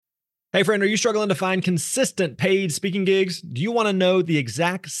Hey friend, are you struggling to find consistent paid speaking gigs? Do you want to know the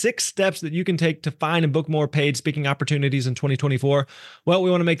exact 6 steps that you can take to find and book more paid speaking opportunities in 2024? Well,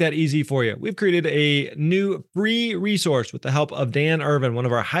 we want to make that easy for you. We've created a new free resource with the help of Dan Irvin, one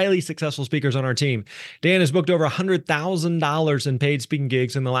of our highly successful speakers on our team. Dan has booked over $100,000 in paid speaking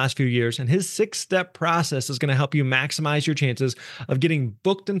gigs in the last few years, and his 6-step process is going to help you maximize your chances of getting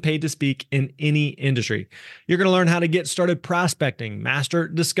booked and paid to speak in any industry. You're going to learn how to get started prospecting, master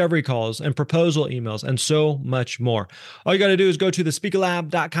discovery calls, and proposal emails, and so much more. All you got to do is go to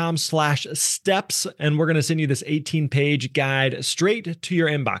thespeakerlab.com/steps, and we're going to send you this 18-page guide straight to your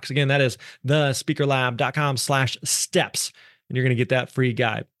inbox. Again, that is thespeakerlab.com/steps, and you're going to get that free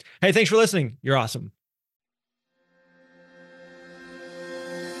guide. Hey, thanks for listening. You're awesome.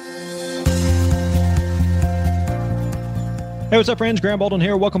 Hey, what's up, friends? Graham Baldwin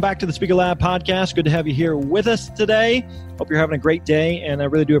here. Welcome back to the Speaker Lab podcast. Good to have you here with us today. Hope you're having a great day, and I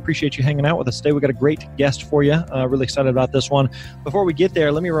really do appreciate you hanging out with us today. We've got a great guest for you. Really excited about this one. Before we get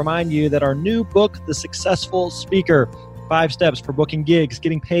there, let me remind you that our new book, The Successful Speaker, 5 Steps for Booking Gigs,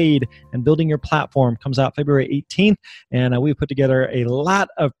 Getting Paid, and Building Your Platform, comes out February 18th. And we've put together a lot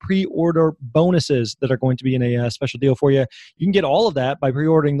of pre-order bonuses that are going to be in a special deal for you. You can get all of that by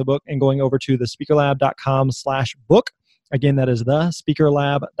pre-ordering the book and going over to thespeakerlab.com/book. Again, that is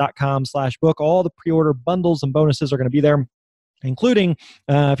thespeakerlab.com/book. All the pre-order bundles and bonuses are going to be there, including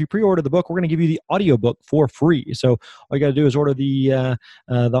if you pre-order the book, we're going to give you the audiobook for free. So all you got to do is order the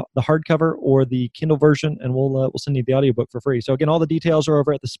hardcover or the Kindle version, and we'll send you the audiobook for free. So again, all the details are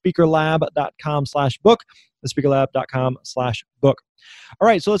over at thespeakerlab.com/book, thespeakerlab.com/book. All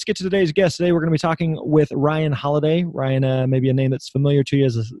right, so let's get to today's guest. Today, we're going to be talking with Ryan Holiday. Ryan may be a name that's familiar to you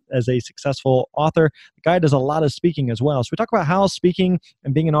as a successful author. The guy does a lot of speaking as well. So we talk about how speaking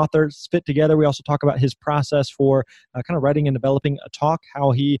and being an author fit together. We also talk about his process for kind of writing and developing a talk,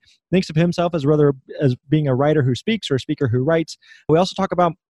 how he thinks of himself as being a writer who speaks or a speaker who writes. We also talk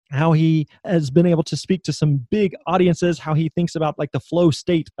about how he has been able to speak to some big audiences, how he thinks about like the flow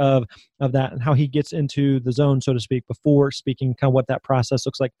state of that, and how he gets into the zone, so to speak, before speaking, kind of what that process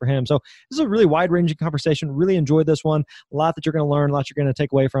looks like for him. So this is a really wide-ranging conversation. Really enjoyed this one. A lot that you're going to learn, a lot you're going to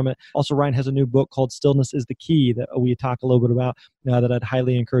take away from it. Also, Ryan has a new book called Stillness is the Key that we talked a little bit about that I'd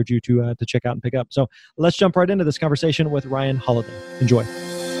highly encourage you to check out and pick up. So let's jump right into this conversation with Ryan Holiday. Enjoy.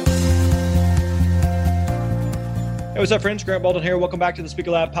 Hey, what's up, friends? Grant Baldwin here. Welcome back to the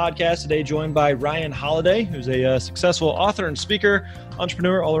Speaker Lab podcast. Today, joined by Ryan Holiday, who's a successful author and speaker,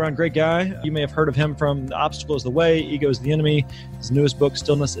 entrepreneur, all-around great guy. You may have heard of him from The Obstacle is the Way, Ego is the Enemy. His newest book,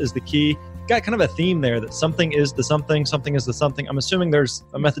 Stillness is the Key. Got kind of a theme there that something is the something, something is the something. I'm assuming there's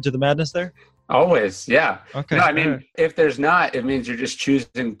a method to the madness there? Always, yeah. Okay. No, I mean, if there's not, it means you're just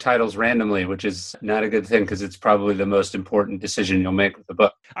choosing titles randomly, which is not a good thing because it's probably the most important decision you'll make with the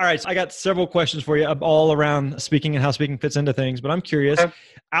book. All right, so I got several questions for you all around speaking and how speaking fits into things, but I'm curious. Okay.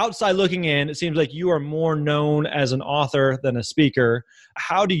 Outside looking in, it seems like you are more known as an author than a speaker.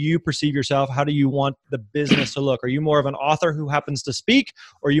 How do you perceive yourself? How do you want the business to look? Are you more of an author who happens to speak,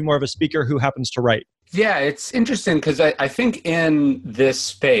 or are you more of a speaker who happens to write? Yeah, it's interesting because I think in this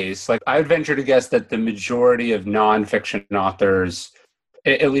space, like I would venture to guess that the majority of nonfiction authors,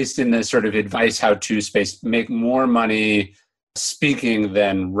 at least in the sort of advice how-to space, make more money speaking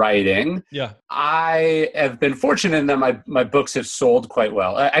than writing. Yeah. I have been fortunate in that my books have sold quite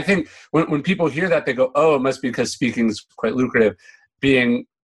well. I think when people hear that, they go, oh, it must be because speaking is quite lucrative. Being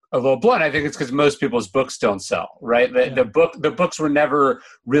a little blunt, I think it's because most people's books don't sell, right? The books were never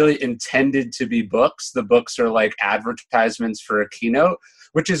really intended to be books. The books are like advertisements for a keynote,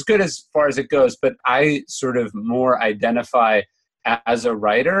 which is good as far as it goes. But I sort of more identify as a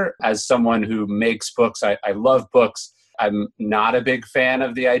writer, as someone who makes books. I love books. I'm not a big fan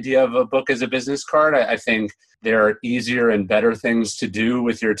of the idea of a book as a business card. I think there are easier and better things to do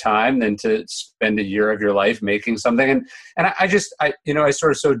with your time than to spend a year of your life making something. And I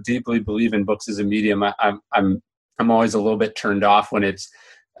sort of so deeply believe in books as a medium. I'm always a little bit turned off when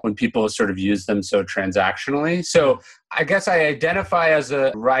people sort of use them so transactionally. So I guess I identify as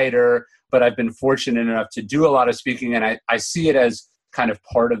a writer, but I've been fortunate enough to do a lot of speaking, and I see it as kind of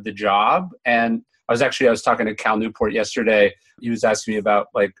part of the job. And I was talking to Cal Newport yesterday. He was asking me about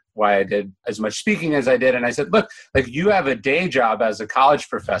like why I did as much speaking as I did. And I said, look, like you have a day job as a college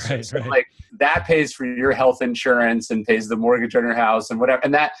professor. Right, so right. Like that pays for your health insurance and pays the mortgage on your house and whatever.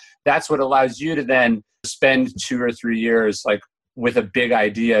 And that's what allows you to then spend 2 or 3 years like with a big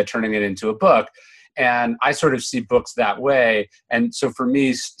idea, turning it into a book. And I sort of see books that way. And so for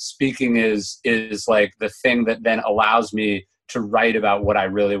me, speaking is like the thing that then allows me to write about what I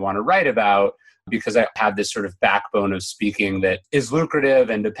really want to write about. because I have this sort of backbone of speaking that is lucrative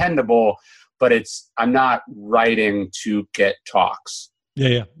and dependable, but I'm not writing to get talks.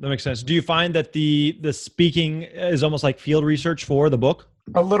 Yeah, that makes sense. Do you find that the speaking is almost like field research for the book?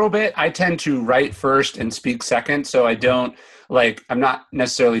 A little bit. I tend to write first and speak second. So I'm not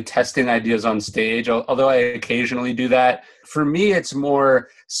necessarily testing ideas on stage, although I occasionally do that. For me, it's more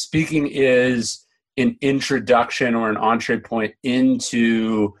speaking is an introduction or an entree point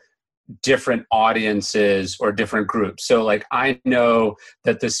into different audiences or different groups. So like, I know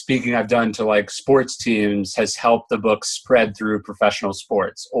that the speaking I've done to like sports teams has helped the book spread through professional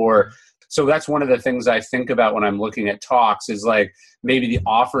sports. So that's one of the things I think about when I'm looking at talks is like, maybe the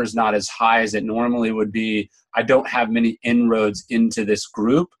offer is not as high as it normally would be. I don't have many inroads into this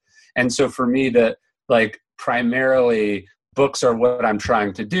group. And so for me, primarily books are what I'm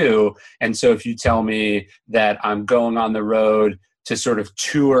trying to do. And so if you tell me that I'm going on the road to sort of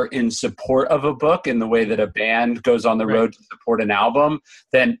tour in support of a book in the way that a band goes on the road to support an album,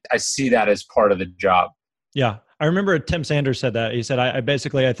 then I see that as part of the job. Yeah. I remember Tim Sanders said that. He said, I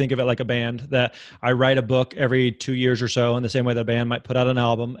think of it like a band, that I write a book every 2 years or so in the same way that a band might put out an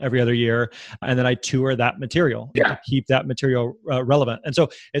album every other year. And then I tour that material to keep that material relevant. And so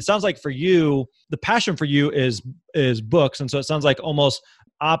it sounds like for you, the passion for you is books. And so it sounds like almost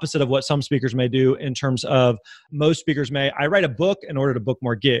opposite of what some speakers may do in terms of most speakers I write a book in order to book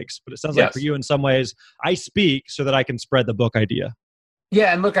more gigs. But it sounds like for you in some ways, I speak so that I can spread the book idea.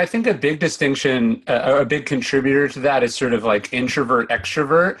 Yeah. And look, I think a big distinction, a big contributor to that is sort of like introvert,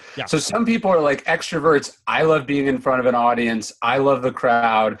 extrovert. Yeah. So some people are like extroverts. I love being in front of an audience. I love the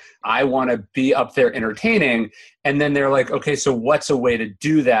crowd. I want to be up there entertaining. And then they're like, okay, so what's a way to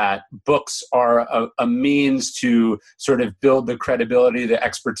do that? Books are a means to sort of build the credibility, the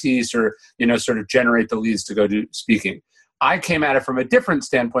expertise, or, sort of generate the leads to go do speaking. I came at it from a different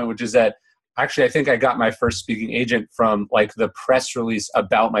standpoint, which is that actually, I think I got my first speaking agent from like the press release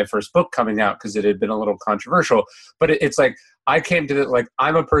about my first book coming out because it had been a little controversial. But it's like, I came to it like,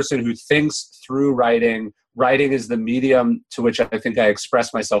 I'm a person who thinks through writing. Writing is the medium to which I think I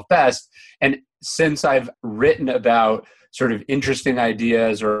express myself best. And since I've written about sort of interesting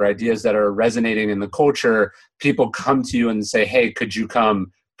ideas or ideas that are resonating in the culture, people come to you and say, hey, could you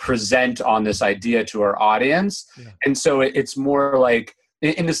come present on this idea to our audience? Yeah. And so it's more like,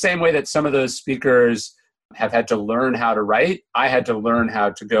 in the same way that some of those speakers have had to learn how to write, I had to learn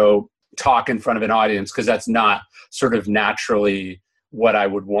how to go talk in front of an audience because that's not sort of naturally what I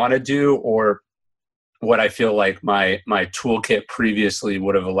would want to do or what I feel like my toolkit previously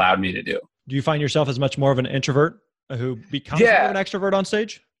would have allowed me to do. Do you find yourself as much more of an introvert who becomes more of an extrovert on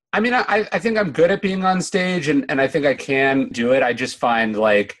stage? I mean, I think I'm good at being on stage and I think I can do it. I just find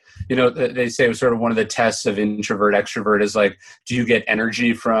like, they say sort of one of the tests of introvert, extrovert is like, do you get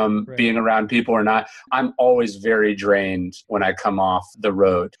energy from being around people or not? I'm always very drained when I come off the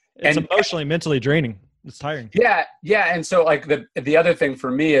road. It's emotionally, mentally draining. It's tiring. Yeah. And so like the other thing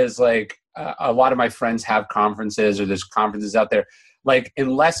for me is like a lot of my friends have conferences or there's conferences out there. Like,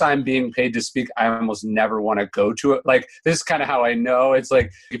 unless I'm being paid to speak, I almost never want to go to it. Like, this is kind of how I know. It's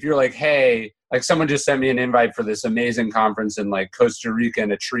like, if you're like, hey, like someone just sent me an invite for this amazing conference in like Costa Rica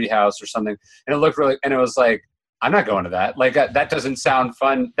in a treehouse or something. And it looked really, and it was like, I'm not going to that. Like, that doesn't sound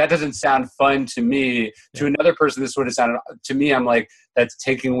fun. That doesn't sound fun to me. To another person, this would have sounded, to me, I'm like, that's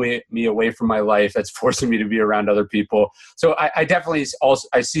taking me away from my life. That's forcing me to be around other people. So I definitely also,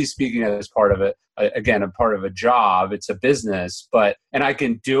 I see speaking as part of it. Again, a part of a job. It's a business, and I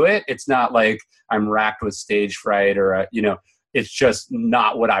can do it. It's not like I'm racked with stage fright or, it's just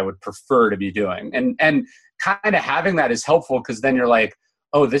not what I would prefer to be doing. And kind of having that is helpful because then you're like,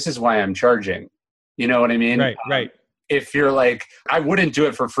 oh, this is why I'm charging. You know what I mean? Right. If you're like, I wouldn't do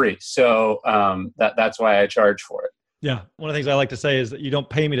it for free. So that's why I charge for it. Yeah. One of the things I like to say is that you don't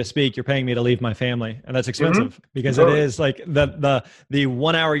pay me to speak, you're paying me to leave my family. And that's expensive because it is like the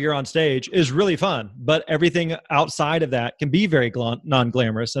 1 hour you're on stage is really fun, but everything outside of that can be very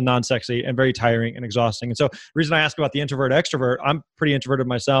non-glamorous and non-sexy and very tiring and exhausting. And so the reason I ask about the introvert extrovert, I'm pretty introverted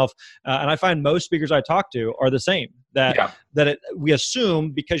myself. And I find most speakers I talk to are the same. We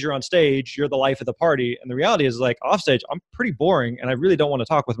assume because you're on stage, you're the life of the party. And the reality is like off stage, I'm pretty boring and I really don't want to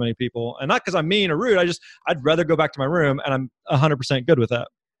talk with many people. And not because I'm mean or rude. I'd rather go back to my room and I'm 100% good with that.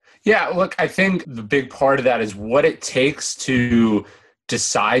 Yeah. Look, I think the big part of that is what it takes to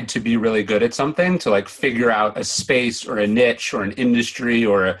decide to be really good at something, to like figure out a space or a niche or an industry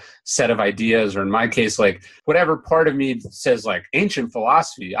or a set of ideas, or in my case, like whatever part of me says like ancient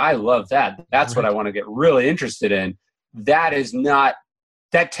philosophy, I love that. That's what I want to get really interested in. That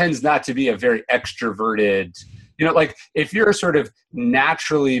tends not to be a very extroverted, Like if you're sort of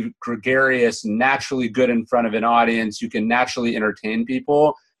naturally gregarious, naturally good in front of an audience, you can naturally entertain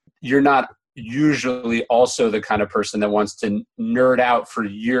people, you're not usually also the kind of person that wants to nerd out for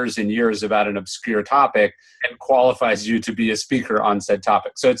years and years about an obscure topic and qualifies you to be a speaker on said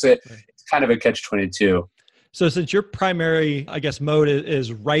topic. So it's kind of a catch-22. So since your primary, I guess, mode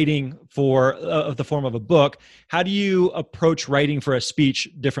is writing for the form of a book, how do you approach writing for a speech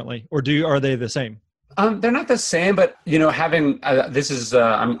differently, or are they the same? They're not the same, but having this is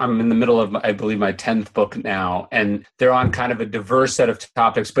I'm in the middle of I believe my 10th book now, and they're on kind of a diverse set of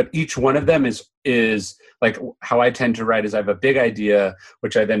topics. But each one of them is like how I tend to write is I have a big idea,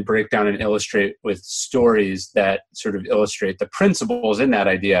 which I then break down and illustrate with stories that sort of illustrate the principles in that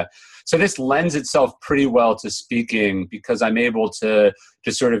idea. So this lends itself pretty well to speaking because I'm able to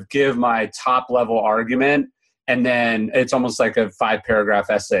just sort of give my top level argument. And then it's almost like a 5-paragraph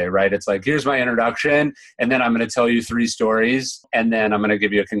essay, right? It's like, here's my introduction, and then I'm going to tell you 3 stories, and then I'm going to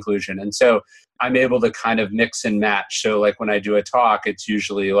give you a conclusion. And so I'm able to kind of mix and match. So like when I do a talk, it's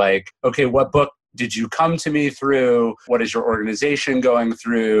usually like, okay, what book did you come to me through? What is your organization going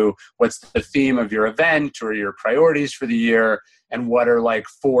through? What's the theme of your event or your priorities for the year? And what are like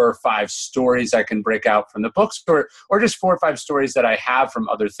 4 or 5 stories I can break out from the books, or just 4 or 5 stories that I have from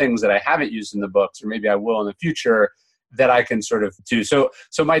other things that I haven't used in the books, or maybe I will in the future, that I can sort of do. So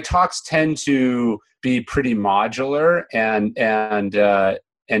my talks tend to be pretty modular and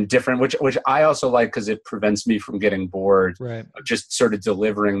different, which I also like because it prevents me from getting bored of just sort of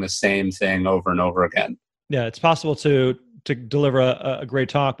delivering the same thing over and over again. Yeah, it's possible to deliver a great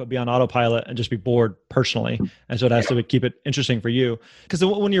talk, but be on autopilot and just be bored personally. And so it has to keep it interesting for you. Because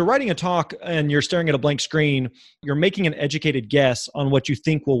when you're writing a talk and you're staring at a blank screen, you're making an educated guess on what you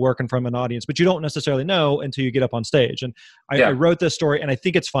think will work in front of an audience, but you don't necessarily know until you get up on stage. And I wrote this story and I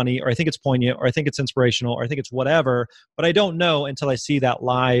think it's funny, or I think it's poignant, or I think it's inspirational, or I think it's whatever, but I don't know until I see that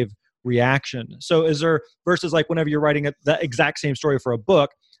live reaction. So is there, versus like whenever you're writing the exact same story for a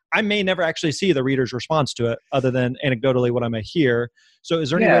book, I may never actually see the reader's response to it other than anecdotally what I may hear. So is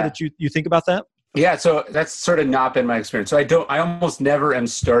there any way that you think about that? Yeah, so that's sort of not been my experience. So I almost never am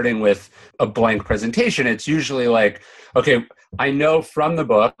starting with a blank presentation. It's usually like, okay, I know from the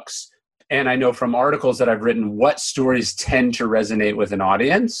books and I know from articles that I've written what stories tend to resonate with an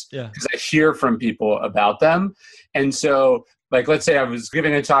audience because I hear from people about them. And so like, let's say I was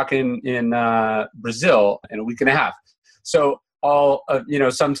giving a talk in Brazil in a week and a half. So I'll,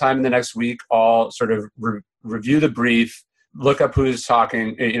 sometime in the next week, I'll sort of review the brief, look up who's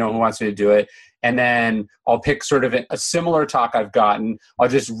talking, who wants me to do it. And then I'll pick sort of a similar talk I've gotten. I'll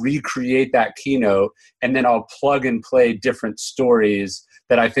just recreate that keynote, and then I'll plug and play different stories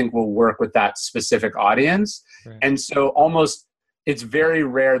that I think will work with that specific audience. Right. And so it's very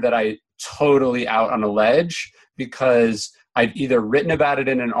rare that I totally out on a ledge because I've either written about it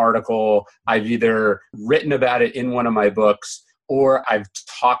in an article, I've either written about it in one of my books, or I've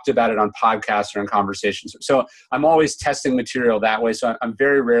talked about it on podcasts or in conversations. So I'm always testing material that way. So I'm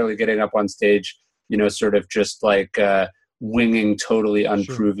very rarely getting up on stage, sort of just like winging totally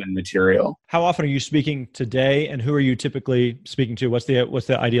unproven material. How often are you speaking today, and who are you typically speaking to? What's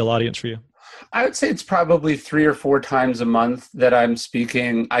the ideal audience for you? I would say it's probably 3 or 4 times a month that I'm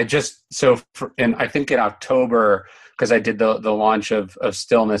speaking. I think in October, because I did the launch of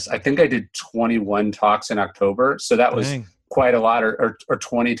Stillness, I think I did 21 talks in October. So that was quite a lot, or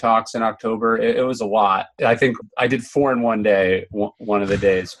 20 talks in October. It was a lot. I think I did 4 in one day, one of the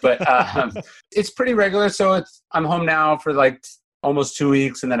days, but it's pretty regular. So I'm home now for like almost 2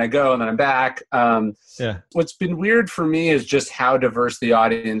 weeks, and then I go, and then I'm back. What's been weird for me is just how diverse the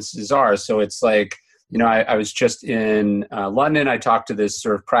audiences are. So it's like, I was just in London. I talked to this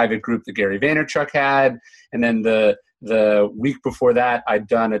sort of private group that Gary Vaynerchuk had. And then the week before that, I'd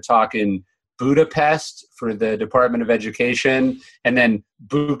done a talk in Budapest for the Department of Education. And then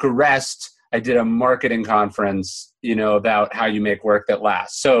Bucharest, I did a marketing conference, about how you make work that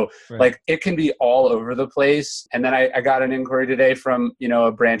lasts. So like it can be all over the place. And then I got an inquiry today from,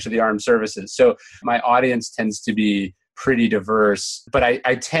 a branch of the armed services. So my audience tends to be pretty diverse, but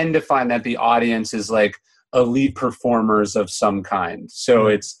I tend to find that the audience is like elite performers of some kind. So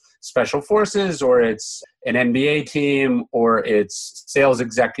it's special forces, or it's an NBA team, or it's sales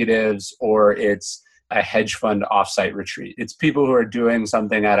executives, or it's a hedge fund offsite retreat. It's people who are doing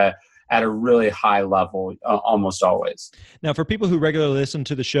something at at a really high level, almost always. Now, for people who regularly listen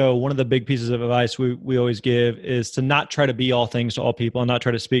to the show, one of the big pieces of advice we always give is to not try to be all things to all people and not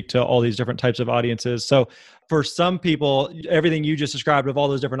try to speak to all these different types of audiences. So for some people, everything you just described of all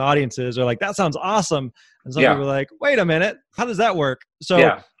those different audiences are like, that sounds awesome. And some people are like, wait a minute, how does that work? So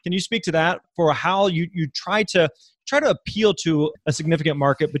can you speak to that for how you try to appeal to a significant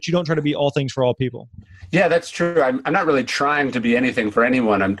market, but you don't try to be all things for all people? Yeah, that's true. I'm not really trying to be anything for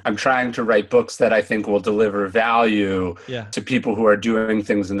anyone. I'm trying to write books that I think will deliver value to people who are doing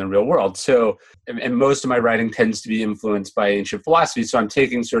things in the real world. So, and most of my writing tends to be influenced by ancient philosophy. So I'm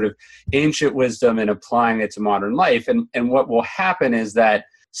taking sort of ancient wisdom and applying it to modern life. And what will happen is that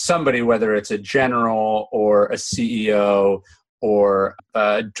somebody, whether it's a general or a CEO or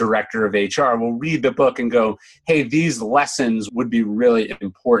a director of HR, will read the book and go, hey, these lessons would be really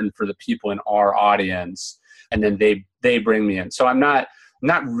important for the people in our audience. And then they bring me in. So I'm not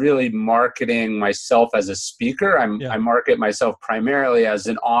really marketing myself as a speaker. I market myself primarily as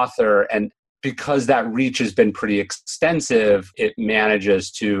an author. And because that reach has been pretty extensive, it manages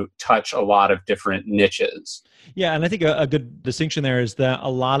to touch a lot of different niches. Yeah, and I think a good distinction there is that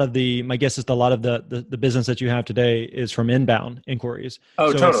my guess is a lot of the business that you have today is from inbound inquiries. Oh,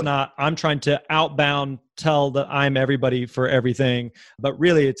 so totally. It's not, I'm trying to outbound tell that I'm everybody for everything, but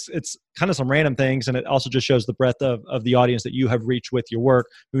really it's kind of some random things. And it also just shows the breadth of the audience that you have reached with your work,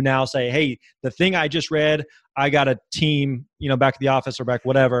 who now say, hey, the thing I just read, I got a team, back at the office or back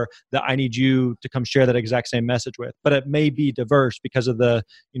whatever, that I need you to come share that exact same message with. But it may be diverse because of the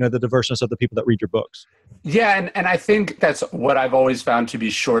diverseness of the people that read your books. Yeah, and I think that's what I've always found to be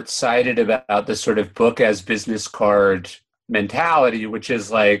short-sighted about this sort of book as business card mentality, which is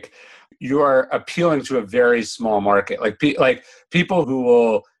like you are appealing to a very small market, like people who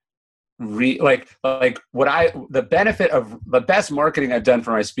will the benefit of the best marketing I've done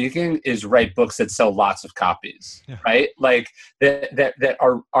for my speaking is write books that sell lots of copies, right? Like that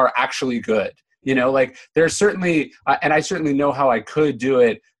are actually good. There's certainly, and I certainly know how I could do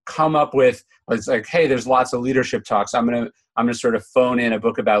it. Come up with, it's like, hey, there's lots of leadership talks. I'm gonna sort of phone in a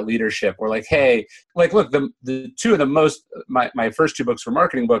book about leadership, or like, hey, like, look, the two of the most, my first two books were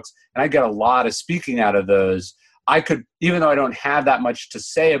marketing books, and I get a lot of speaking out of those. I could, even though I don't have that much to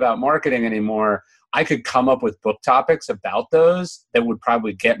say about marketing anymore, I could come up with book topics about those that would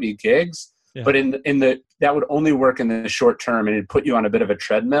probably get me gigs. Yeah. But that would only work in the short term, and it'd put you on a bit of a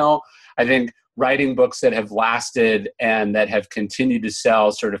treadmill. I think writing books that have lasted and that have continued to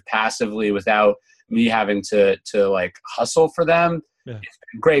sell sort of passively without me having to like hustle for them, it's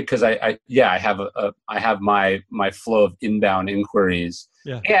been great, because I have my flow of inbound inquiries,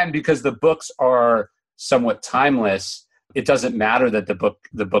 and because the books are somewhat timeless, it doesn't matter that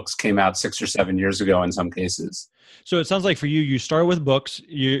the books came out 6 or 7 years ago in some cases. So it sounds like for you start with books,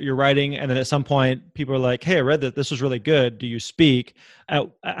 you're writing, and then at some point people are like, hey, I read that this was really good. Do you speak?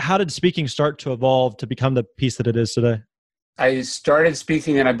 How did speaking start to evolve to become the piece that it is today? I started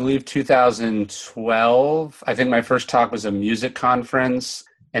speaking in, I believe, 2012. I think my first talk was a music conference.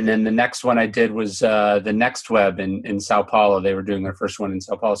 And then the next one I did was the Next Web in Sao Paulo. They were doing their first one in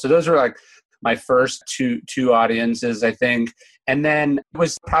Sao Paulo. So those were like my first two audiences, I think. And then it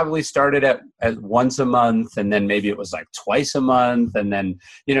was probably started at once a month, and then maybe it was like twice a month. And then,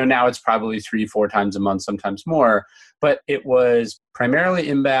 now it's probably 3-4 times a month, sometimes more. But it was primarily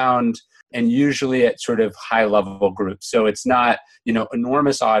inbound and usually at sort of high level groups. So it's not,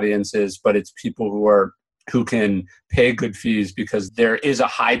 enormous audiences, but it's people who can pay good fees, because there is a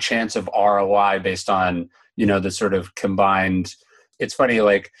high chance of ROI based on, the sort of combined. It's funny,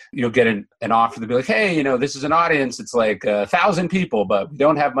 like you'll get an offer to be like, hey, this is an audience. It's like 1,000 people, but we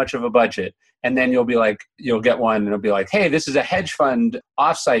don't have much of a budget. And then you'll get one and it'll be like, hey, this is a hedge fund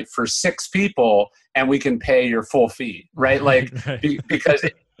offsite for 6 people and we can pay your full fee, right? Like, because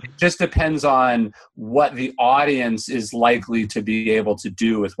it just depends on what the audience is likely to be able to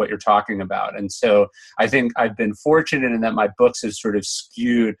do with what you're talking about. And so I think I've been fortunate in that my books have sort of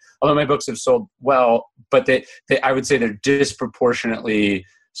skewed, although my books have sold well, but I would say they're disproportionately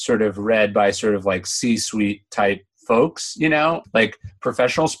sort of read by sort of like C-suite type folks, like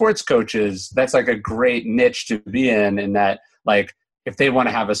professional sports coaches. That's like a great niche to be in that, like, if they want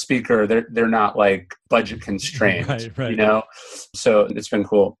to have a speaker, they're not like budget constrained, right. So it's been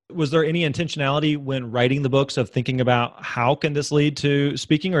cool. Was there any intentionality when writing the books of thinking about how can this lead to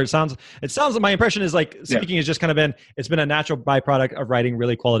speaking? Or it sounds my impression is like speaking has just kind of it's been a natural byproduct of writing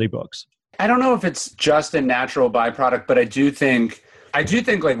really quality books. I don't know if it's just a natural byproduct, but I do think I do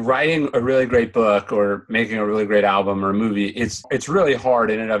think like writing a really great book or making a really great album or movie, it's really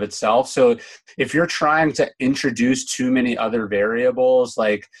hard in and of itself. So if you're trying to introduce too many other variables,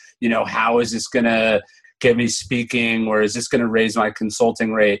 like, how is this going to get me speaking, or is this going to raise my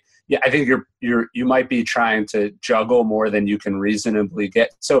consulting rate? Yeah, I think you might be trying to juggle more than you can reasonably get.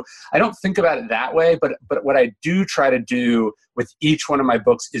 So I don't think about it that way, but what I do try to do with each one of my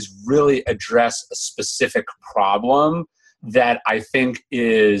books is really address a specific problem that I think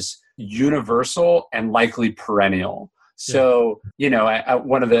is universal and likely perennial. So,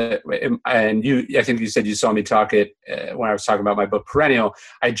 one of the, I think you said you saw me talk it when I was talking about my book Perennial.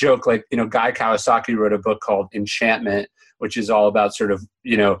 I joke like, Guy Kawasaki wrote a book called Enchantment, which is all about sort of,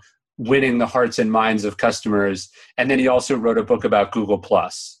 winning the hearts and minds of customers. And then he also wrote a book about Google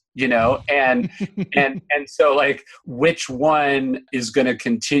Plus. And so like, which one is going to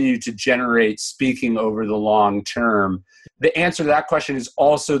continue to generate speaking over the long term? The answer to that question is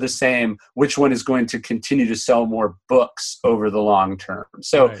also the same. Which one is going to continue to sell more books over the long term?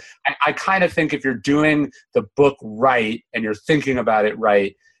 So right. I kind of think if you're doing the book right and you're thinking about it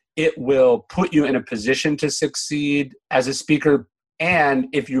right, it will put you in a position to succeed as a speaker. And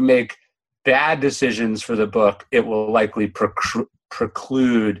if you make bad decisions for the book, it will likely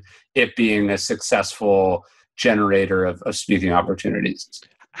preclude it being a successful generator of speaking opportunities.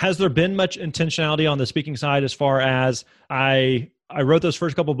 Has there been much intentionality on the speaking side as far as I wrote those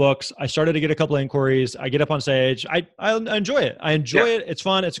first couple books, I started to get a couple of inquiries, I get up on stage, I enjoy it. I enjoy it. It's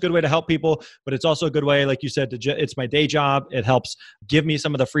fun. It's a good way to help people, but it's also a good way, like you said, it's my day job. It helps give me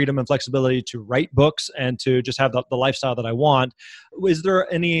some of the freedom and flexibility to write books and to just have the lifestyle that I want. Is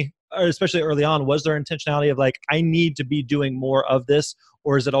there any, especially early on, was there intentionality of like, I need to be doing more of this?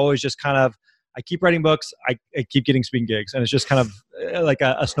 Or is it always just kind of, I keep writing books, I keep getting speaking gigs, and it's just kind of like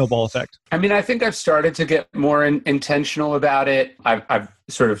a snowball effect? I mean, I think I've started to get more intentional about it. I've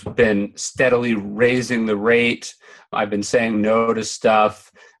sort of been steadily raising the rate. I've been saying no to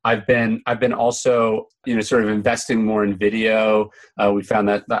stuff. I've been also, sort of investing more in video. We found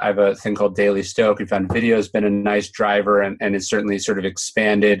that I have a thing called Daily Stoke. We found video has been a nice driver and it's certainly sort of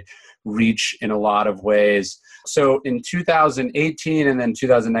expanded reach in a lot of ways. So in 2018 and then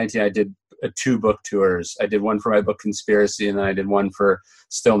 2019, I did 2 book tours. I did one for my book Conspiracy, and then I did one for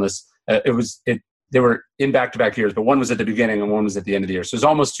Stillness. They were in back-to-back years, but one was at the beginning and one was at the end of the year. So it was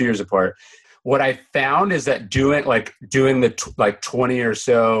almost 2 years apart. What I found is that doing the 20 or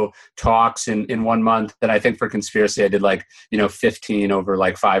so talks in 1 month, that I think for Conspiracy I did 15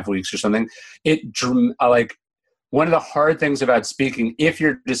 over 5 weeks or something. One of the hard things about speaking, if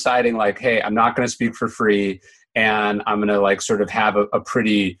you're deciding hey, I'm not going to speak for free and I'm going to sort of have a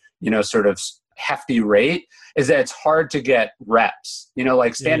pretty, sort of hefty rate, is that it's hard to get reps.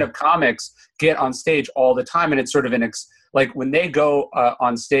 Stand-up comics get on stage all the time, and it's sort of when they go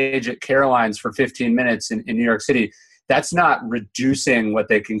on stage at Caroline's for 15 minutes in New York City, that's not reducing what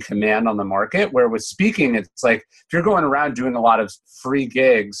they can command on the market. Where with speaking, it's like if you're going around doing a lot of free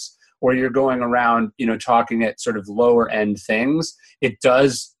gigs, or you're going around, talking at sort of lower end things, it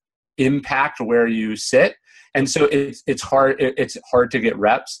does impact where you sit. And so it's hard to get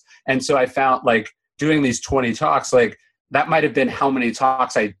reps. And so I found doing these 20 talks, that might have been how many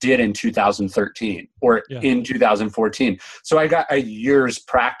talks I did in 2013 or in 2014. So I got a year's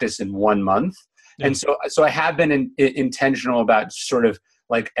practice in 1 month. Yeah. And so I have been intentional about sort of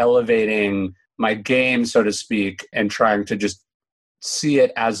elevating my game, so to speak, and trying to just see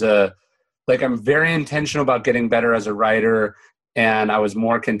it as I'm very intentional about getting better as a writer, and I was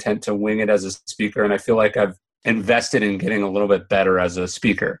more content to wing it as a speaker. And I feel like I've invested in getting a little bit better as a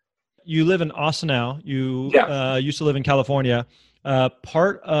speaker. You live in Austin now. You used to live in California.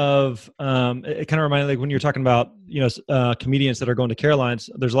 Part of it kind of reminded me when you were talking about comedians that are going to Caroline's.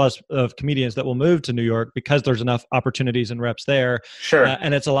 There's a lot of comedians that will move to New York because there's enough opportunities and reps there. Sure,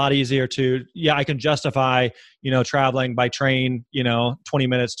 and it's a lot easier to I can justify traveling by train 20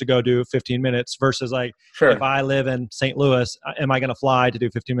 minutes to go do 15 minutes versus if I live in St. Louis, am I going to fly to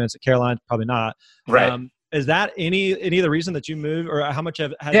do 15 minutes at Caroline's? Probably not. Right. Is that any of the reason that you moved, or how much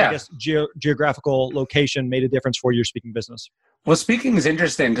has I guess geographical location made a difference for your speaking business? Well, speaking is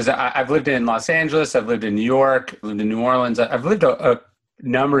interesting because I've lived in Los Angeles, I've lived in New York, I've lived in New Orleans, I've lived a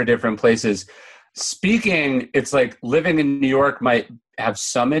number of different places. Speaking, it's living in New York might have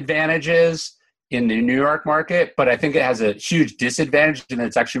some advantages in the New York market, but I think it has a huge disadvantage, and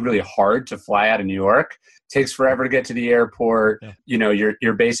it's actually really hard to fly out of New York. It takes forever to get to the airport. Yeah.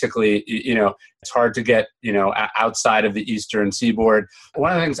 You're basically, it's hard to get, outside of the Eastern Seaboard.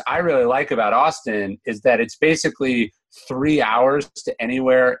 One of the things I really like about Austin is that it's basically 3 hours to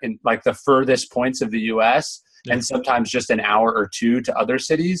anywhere in the furthest points of the US. Yeah. and sometimes just an hour or two to other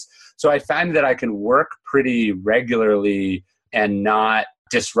cities. So I find that I can work pretty regularly and not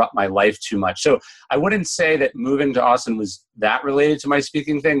disrupt my life too much. So I wouldn't say that moving to Austin was that related to my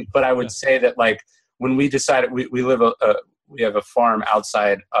speaking thing, but I would say that like when we decided we have a farm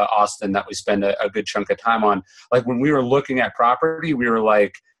outside Austin that we spend a good chunk of time on. Like when we were looking at property, we were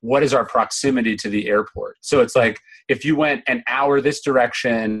like, what is our proximity to the airport? So it's like, if you went an hour this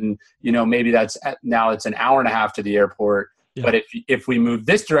direction, maybe now it's an hour and a half to the airport. Yeah. But if we move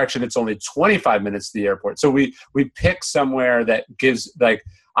this direction, it's only 25 minutes to the airport. So we pick somewhere that gives, like,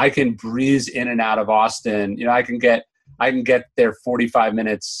 I can breeze in and out of Austin. I can get there 45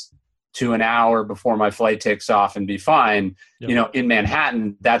 minutes to an hour before my flight takes off and be fine. Yep. In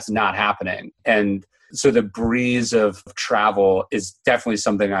Manhattan, that's not happening. And so the breeze of travel is definitely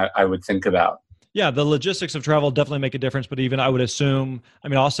something I would think about. Yeah, the logistics of travel definitely make a difference, but even I would assume,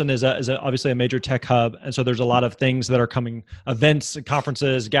 Austin is obviously a major tech hub, and so there's a lot of things that are coming, events,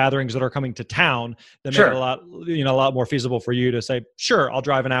 conferences, gatherings that are coming to town that make it a lot more feasible for you to say, sure, I'll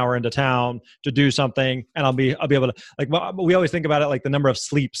drive an hour into town to do something, and I'll be able to, like, we always think about it like the number of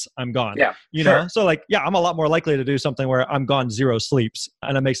sleeps I'm gone. Yeah, you know, so like, yeah, I'm a lot more likely to do something where I'm gone 0 sleeps,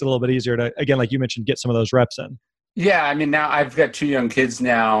 and it makes it a little bit easier to, again, like you mentioned, get some of those reps in. Yeah, now I've got 2 young kids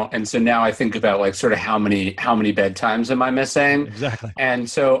now, and so now I think about like sort of how many bedtimes am I missing? Exactly. And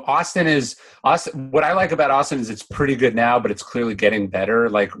so Austin. What I like about Austin is it's pretty good now, but it's clearly getting better.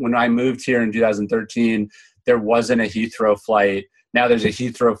 Like when I moved here in 2013, there wasn't a Heathrow flight. Now there's a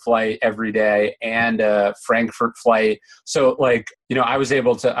Heathrow flight every day and a Frankfurt flight. So like, I was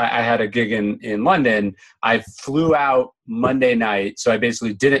able to, I had a gig in London. I flew out Monday night. So I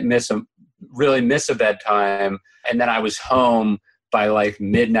basically didn't really miss a bedtime. And then I was home by like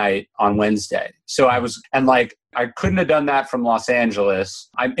midnight on Wednesday. So I couldn't have done that from Los Angeles.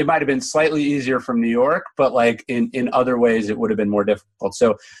 It might've been slightly easier from New York, but like in other ways, it would have been more difficult.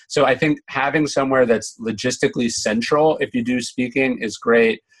 So I think having somewhere that's logistically central, if you do speaking, is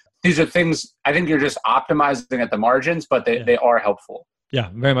great. These are things, I think you're just optimizing at the margins, but they are helpful. Yeah,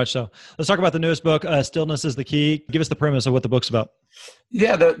 very much so. Let's talk about the newest book, Stillness is the Key. Give us the premise of what the book's about.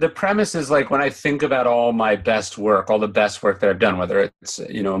 Yeah, the premise is like when I think about all my best work, all the best work that I've done, whether it's,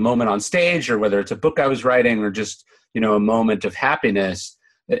 a moment on stage or whether it's a book I was writing or just, a moment of happiness,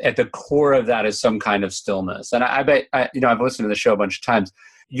 at the core of that is some kind of stillness. And I bet, I've listened to the show a bunch of times.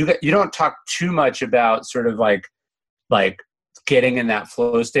 You don't talk too much about sort of like getting in that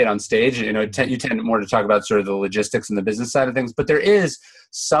flow state on stage. You tend more to talk about sort of the logistics and the business side of things, but there is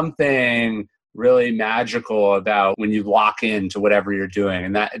something really magical about when you lock into whatever you're doing.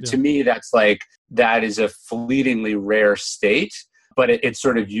 And that, to me, that is a fleetingly rare state, but it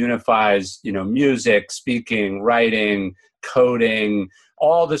sort of unifies, music, speaking, writing, coding,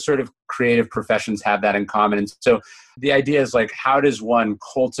 all the sort of creative professions have that in common. And so the idea is like, how does one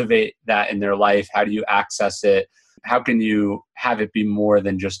cultivate that in their life? How do you access it? How can you have it be more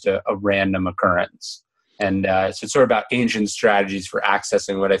than just a random occurrence? And so it's sort of about ancient strategies for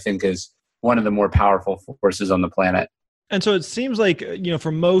accessing what I think is one of the more powerful forces on the planet. And so it seems like,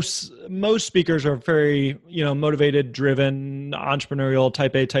 for most speakers are very, motivated, driven, entrepreneurial,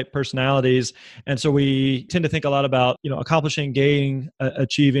 type A type personalities. And so we tend to think a lot about, accomplishing, gaining,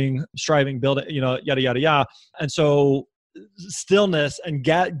 achieving, striving, building, yada, yada, yada. And so stillness and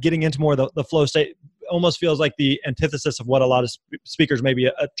getting into more of the flow state almost feels like the antithesis of what a lot of speakers may be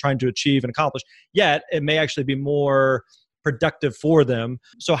trying to achieve and accomplish. Yet it may actually be more productive for them.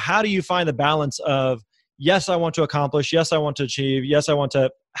 So how do you find the balance of, yes, I want to accomplish, yes, I want to achieve, yes, I want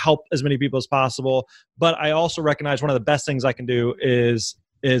to help as many people as possible, but I also recognize one of the best things I can do is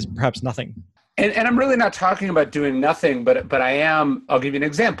perhaps nothing. And I'm really not talking about doing nothing, but I'll give you an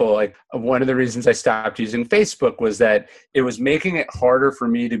example. Like one of the reasons I stopped using Facebook was that it was making it harder for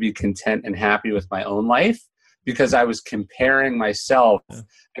me to be content and happy with my own life because I was comparing myself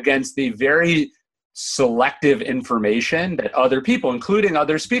against the very selective information that other people, including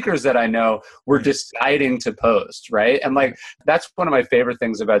other speakers that I know, were deciding to post, right? And like, that's one of my favorite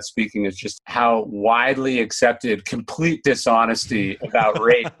things about speaking is just how widely accepted complete dishonesty about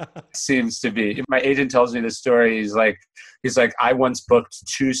rate seems to be. My agent tells me this story. He's like, I once booked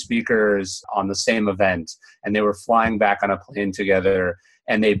 2 speakers on the same event and they were flying back on a plane together.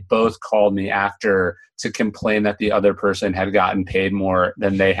 And they both called me after to complain that the other person had gotten paid more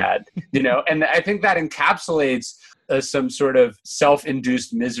than they had, and I think that encapsulates some sort of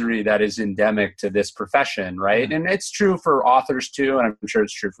self-induced misery that is endemic to this profession, right? Mm-hmm. And it's true for authors too, and I'm sure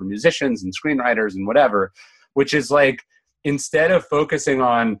it's true for musicians and screenwriters and whatever, which is like, instead of focusing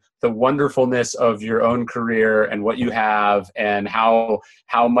on the wonderfulness of your own career and what you have and how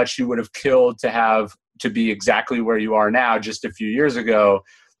much you would have killed to have to be exactly where you are now just a few years ago,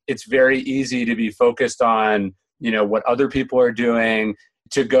 it's very easy to be focused on, what other people are doing,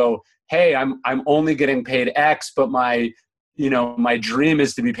 to go, hey, I'm only getting paid X, but my dream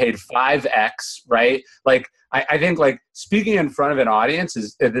is to be paid 5X, right? Like, I think like speaking in front of an audience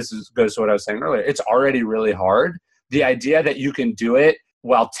goes to what I was saying earlier. It's already really hard. The idea that you can do it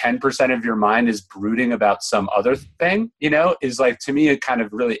while 10% of your mind is brooding about some other thing, is like, to me, kind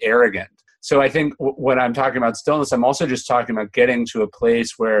of really arrogant. So I think when I'm talking about stillness, I'm also just talking about getting to a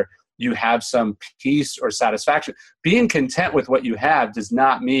place where you have some peace or satisfaction. Being content with what you have does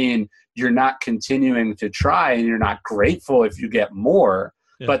not mean you're not continuing to try and you're not grateful if you get more.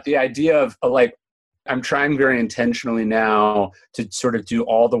 Yeah. But the idea of like, I'm trying very intentionally now to sort of do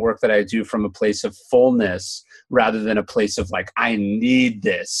all the work that I do from a place of fullness rather than a place of like, I need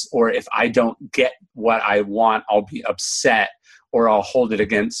this, or if I don't get what I want, I'll be upset or I'll hold it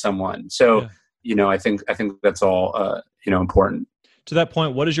against someone. So, I think that's all, important. To that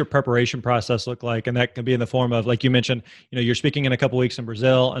point, what does your preparation process look like? And that can be in the form of, like you mentioned, you're speaking in a couple of weeks in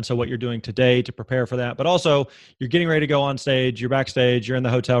Brazil. And so what you're doing today to prepare for that, but also you're getting ready to go on stage, you're backstage, you're in the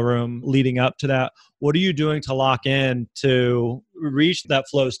hotel room leading up to that. What are you doing to lock in to reach that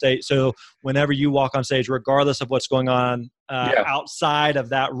flow state? So whenever you walk on stage, regardless of what's going on outside of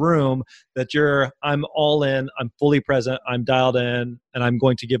that room, that I'm all in, I'm fully present, I'm dialed in, and I'm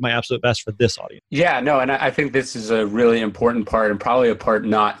going to give my absolute best for this audience. Yeah, no, and I think this is a really important part and probably a part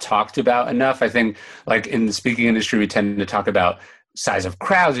not talked about enough. I think like in the speaking industry, we tend to talk about size of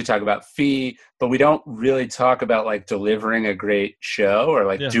crowds, we talk about fee, but we don't really talk about like delivering a great show or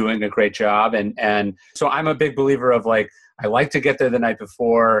like doing a great job. And so I'm a big believer of like, I like to get there the night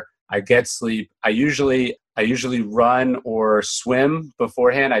before, I get sleep. I usually run or swim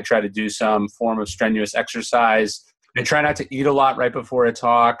beforehand. I try to do some form of strenuous exercise. I try not to eat a lot right before a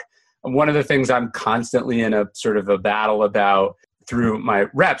talk. And one of the things I'm constantly in a sort of a battle about through my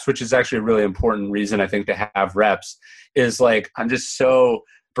reps, which is actually a really important reason I think to have reps, is like, I'm just so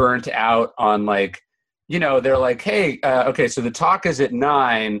burnt out on like, they're like, hey, okay, so the talk is at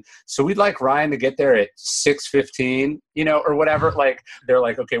 9. So we'd like Ryan to get there at 6:15, or whatever. Like, they're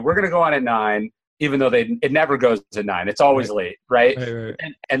like, okay, we're going to go on at 9, even though it never goes at 9. It's always late, right? Right.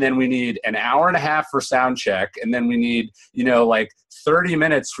 And then we need an hour and a half for sound check. And then we need, like 30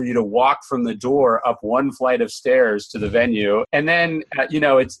 minutes for you to walk from the door up one flight of stairs to the venue. And then,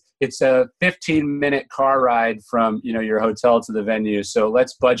 it's a 15-minute car ride from, your hotel to the venue. So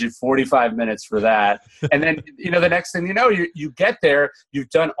let's budget 45 minutes for that. And then, the next thing you get there, you've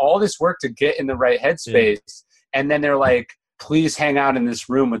done all this work to get in the right headspace. Yeah. And then they're like, please hang out in this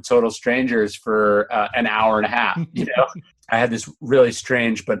room with total strangers for an hour and a half. I had this really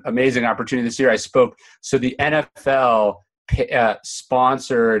strange but amazing opportunity this year. I spoke. So the NFL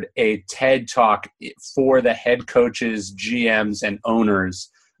sponsored a TED Talk for the head coaches, GMs, and owners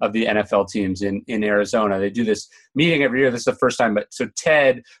of the NFL teams in Arizona. They do this meeting every year. This is the first time. But so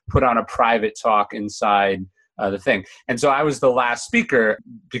TED put on a private talk inside the thing. And so I was the last speaker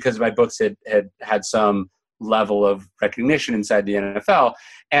because my books had some level of recognition inside the NFL.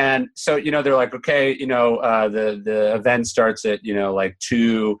 And so, they're like, okay, the event starts at, like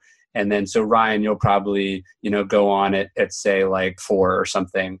 2. And then, so Ryan, you'll probably, go on at say like 4 or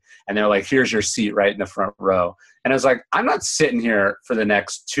something. And they're like, here's your seat right in the front row. And I was like, I'm not sitting here for the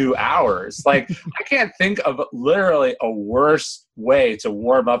next 2 hours. Like, I can't think of literally a worse way to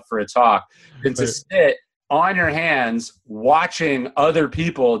warm up for a talk than to sit on your hands watching other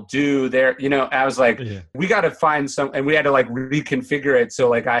people do their, I was like, we got to find some, and we had to like reconfigure it. So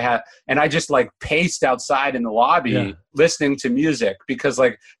like I just like paced outside in the lobby listening to music because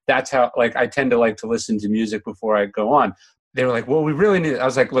like, that's how, like, I tend to like to listen to music before I go on. They were like, well, we really need it. I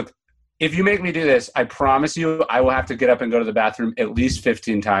was like, look, if you make me do this, I promise you, I will have to get up and go to the bathroom at least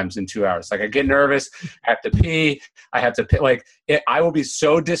 15 times in 2 hours. Like I get nervous, I have to pee, I will be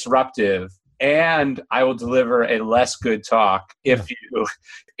so disruptive. And I will deliver a less good talk if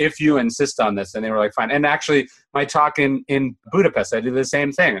you insist on this. And they were like, fine. And actually, my talk in Budapest, I did the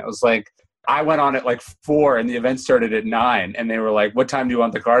same thing. It was like, I went on at like 4 and the event started at 9. And they were like, what time do you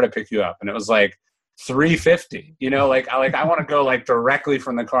want the car to pick you up? And it was like 3:50. I want to go like directly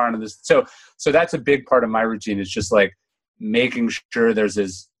from the car into this. So that's a big part of my routine is just like making sure there's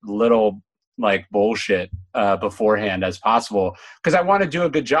as little like bullshit beforehand as possible because I want to do a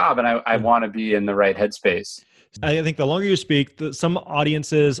good job and I want to be in the right headspace. I think the longer you speak, some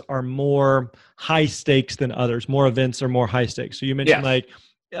audiences are more high stakes than others. More events are more high stakes. So you mentioned like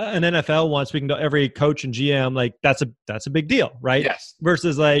an NFL one, speaking to every coach and GM, like that's a big deal, right? Yes.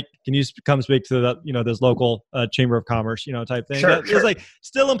 Versus like, can you come speak to the, this local chamber of commerce, type thing. Sure. It's like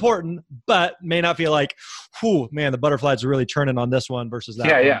still important, but may not feel like, whew, man, the butterflies are really churning on this one versus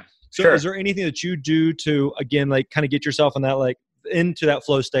that one. Yeah. So sure. Is there anything that you do to, again, like kind of get yourself in that, like into that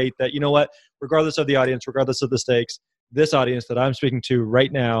flow state that, regardless of the audience, regardless of the stakes, this audience that I'm speaking to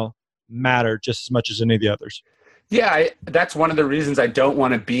right now matter just as much as any of the others? Yeah, that's one of the reasons I don't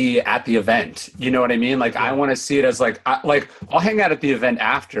want to be at the event. You know what I mean? Like, I want to see it as I'll hang out at the event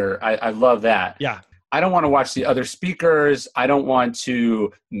after. I love that. Yeah. I don't want to watch the other speakers. I don't want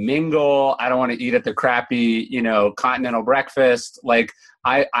to mingle. I don't want to eat at the crappy, continental breakfast. Like,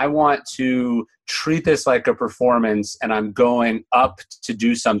 I want to treat this like a performance, and I'm going up to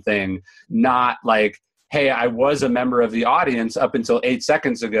do something, not like, hey, I was a member of the audience up until 8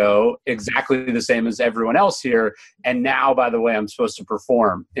 seconds ago, exactly the same as everyone else here. And now, by the way, I'm supposed to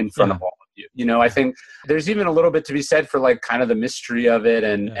perform in front of all of you. I think there's even a little bit to be said for like kind of the mystery of it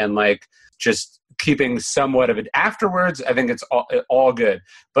and like just keeping somewhat of it afterwards. I think it's all good.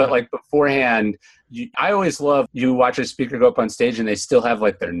 But like beforehand, I always love you watch a speaker go up on stage and they still have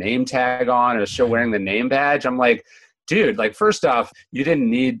like their name tag on or still wearing the name badge. I'm like, dude, like first off, you didn't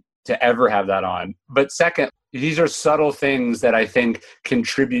need to ever have that on. But second, these are subtle things that I think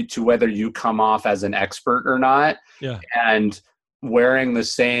contribute to whether you come off as an expert or not. Yeah. And wearing the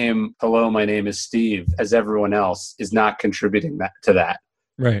same "hello, my name is Steve" as everyone else is not contributing to that.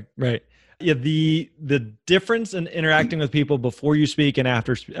 Right. Yeah, the difference in interacting with people before you speak and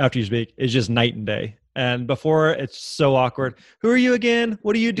after you speak is just night and day. And before, it's so awkward. Who are you again?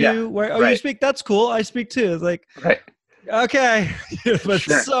 What do you do? Yeah, Where? Oh, you speak? That's cool. I speak too. It's like, right. Okay. But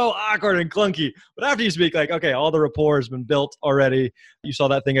Sure. So awkward and clunky. But after you speak, like, okay, all the rapport has been built already. You saw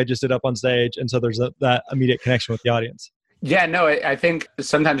that thing I just did up on stage. And so there's that immediate connection with the audience. Yeah, no, I think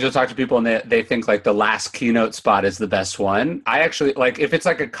sometimes you'll talk to people and they think like the last keynote spot is the best one. I actually like if it's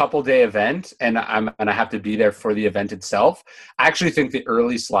like a couple day event and I have to be there for the event itself, I actually think the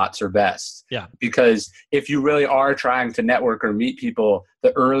early slots are best. Yeah. Because if you really are trying to network or meet people,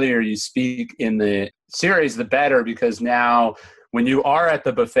 the earlier you speak in the series, the better, because now when you are at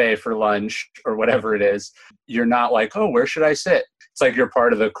the buffet for lunch or whatever it is, you're not like, oh, where should I sit? It's like you're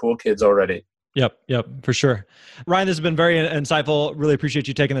part of the cool kids already. Yep, for sure. Ryan, this has been very insightful. Really appreciate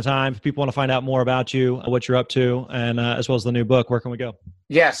you taking the time. If people want to find out more about you, what you're up to, and as well as the new book, where can we go?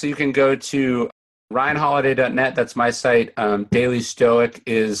 Yeah, so you can go to ryanholiday.net. That's my site. Daily Stoic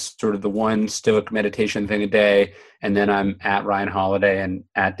is sort of the one Stoic meditation thing a day. And then I'm at Ryan Holiday and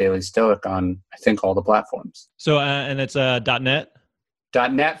at Daily Stoic on, I think, all the platforms. So, and it's .net?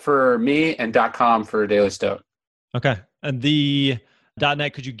 .net for me and .com for Daily Stoic. Okay. And the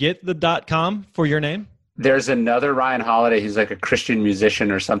 .net, could you get the .com for your name? There's another Ryan Holiday. He's like a Christian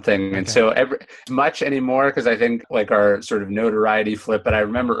musician or something. Okay. And so much anymore, because I think like our sort of notoriety flip. But I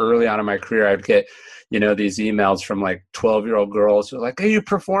remember early on in my career, I'd get, these emails from like 12-year-old girls who were like, hey, you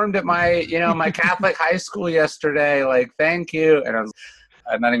performed at my, my Catholic high school yesterday. Like, thank you. And I'm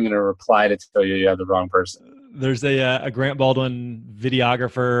not even going to reply to tell you have the wrong person. There's a Grant Baldwin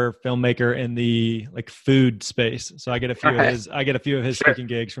videographer, filmmaker in the like food space. So I get a few of his Sure. speaking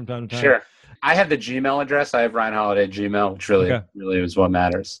gigs from time to time. Sure. I have the Gmail address. I have Ryan Holiday Gmail, which really is what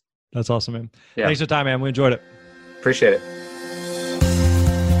matters. That's awesome, man. Yeah. Thanks for the time, man. We enjoyed it. Appreciate it.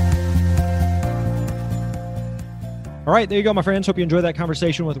 All right, there you go, my friends. Hope you enjoyed that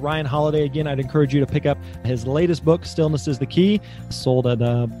conversation with Ryan Holiday. Again, I'd encourage you to pick up his latest book, Stillness is the Key, sold at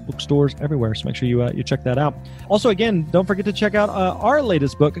bookstores everywhere. So make sure you check that out. Also, again, don't forget to check out our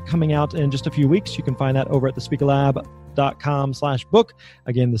latest book coming out in just a few weeks. You can find that over at thespeakerlab.com/book.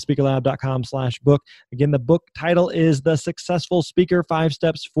 Again, thespeakerlab.com/book. Again, the book title is The Successful Speaker: 5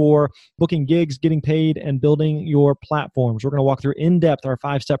 Steps for Booking Gigs, Getting Paid, and Building Your Platforms. We're going to walk through in depth our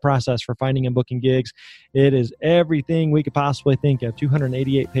 5-step process for finding and booking gigs. It is everything we could possibly think of.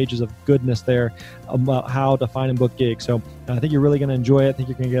 288 pages of goodness there about how to find and book gigs. So I think you're really going to enjoy it. I think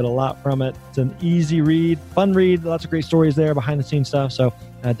you're going to get a lot from it. It's an easy read, fun read, lots of great stories there, behind the scenes stuff. So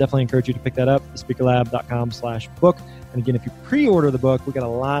I definitely encourage you to pick that up, thespeakerlab.com/book. And again, if you pre-order the book, we got a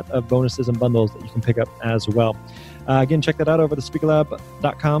lot of bonuses and bundles that you can pick up as well. Again, check that out over at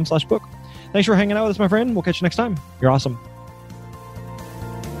thespeakerlab.com/book. Thanks for hanging out with us, my friend. We'll catch you next time. You're awesome.